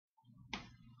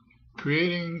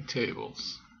Creating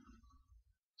tables.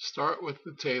 Start with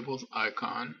the tables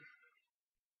icon.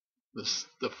 The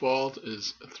default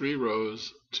is 3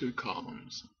 rows, 2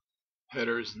 columns.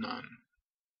 Headers none.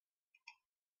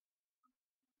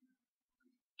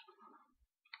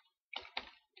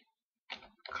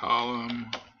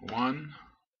 Column 1,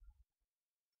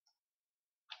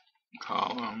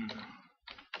 column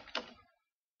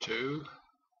 2,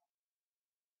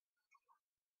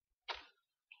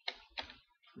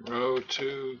 row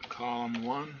 2, column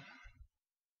 1,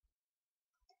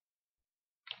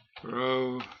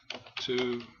 row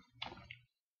 2,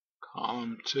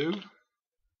 column 2,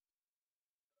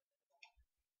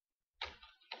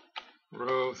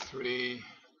 row 3,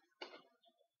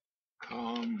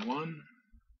 column 1,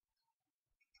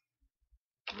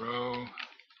 row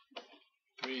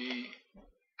 3,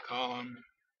 column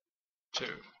 2.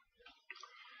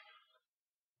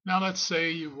 Now let's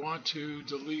say you want to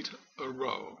delete a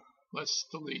row. Let's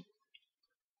delete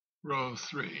row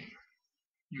 3.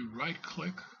 You right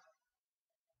click.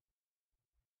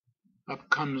 Up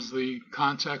comes the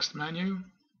context menu. It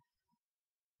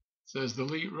says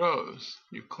delete rows.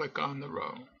 You click on the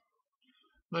row.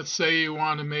 Let's say you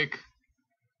want to make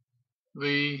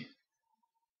the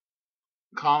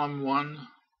column 1,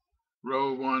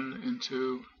 row 1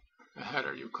 into a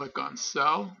header. You click on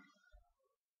cell,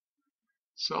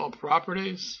 cell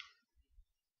properties,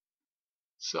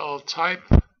 cell type,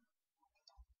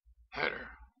 header.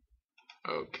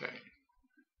 Okay.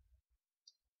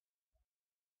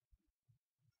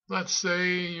 Let's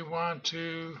say you want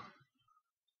to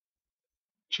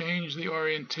change the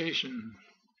orientation.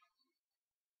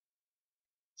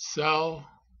 Cell,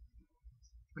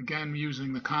 again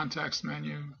using the context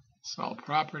menu, cell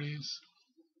properties.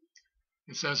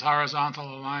 It says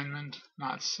horizontal alignment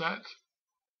not set.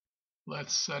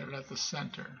 Let's set it at the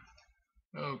center.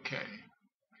 Okay.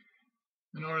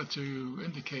 In order to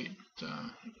indicate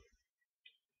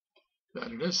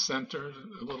that it is centered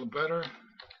a little better,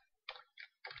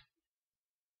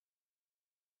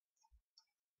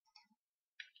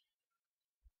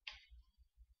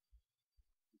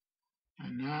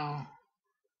 and now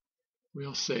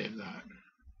we'll save that.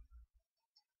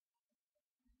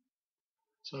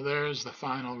 So there's the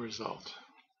final result.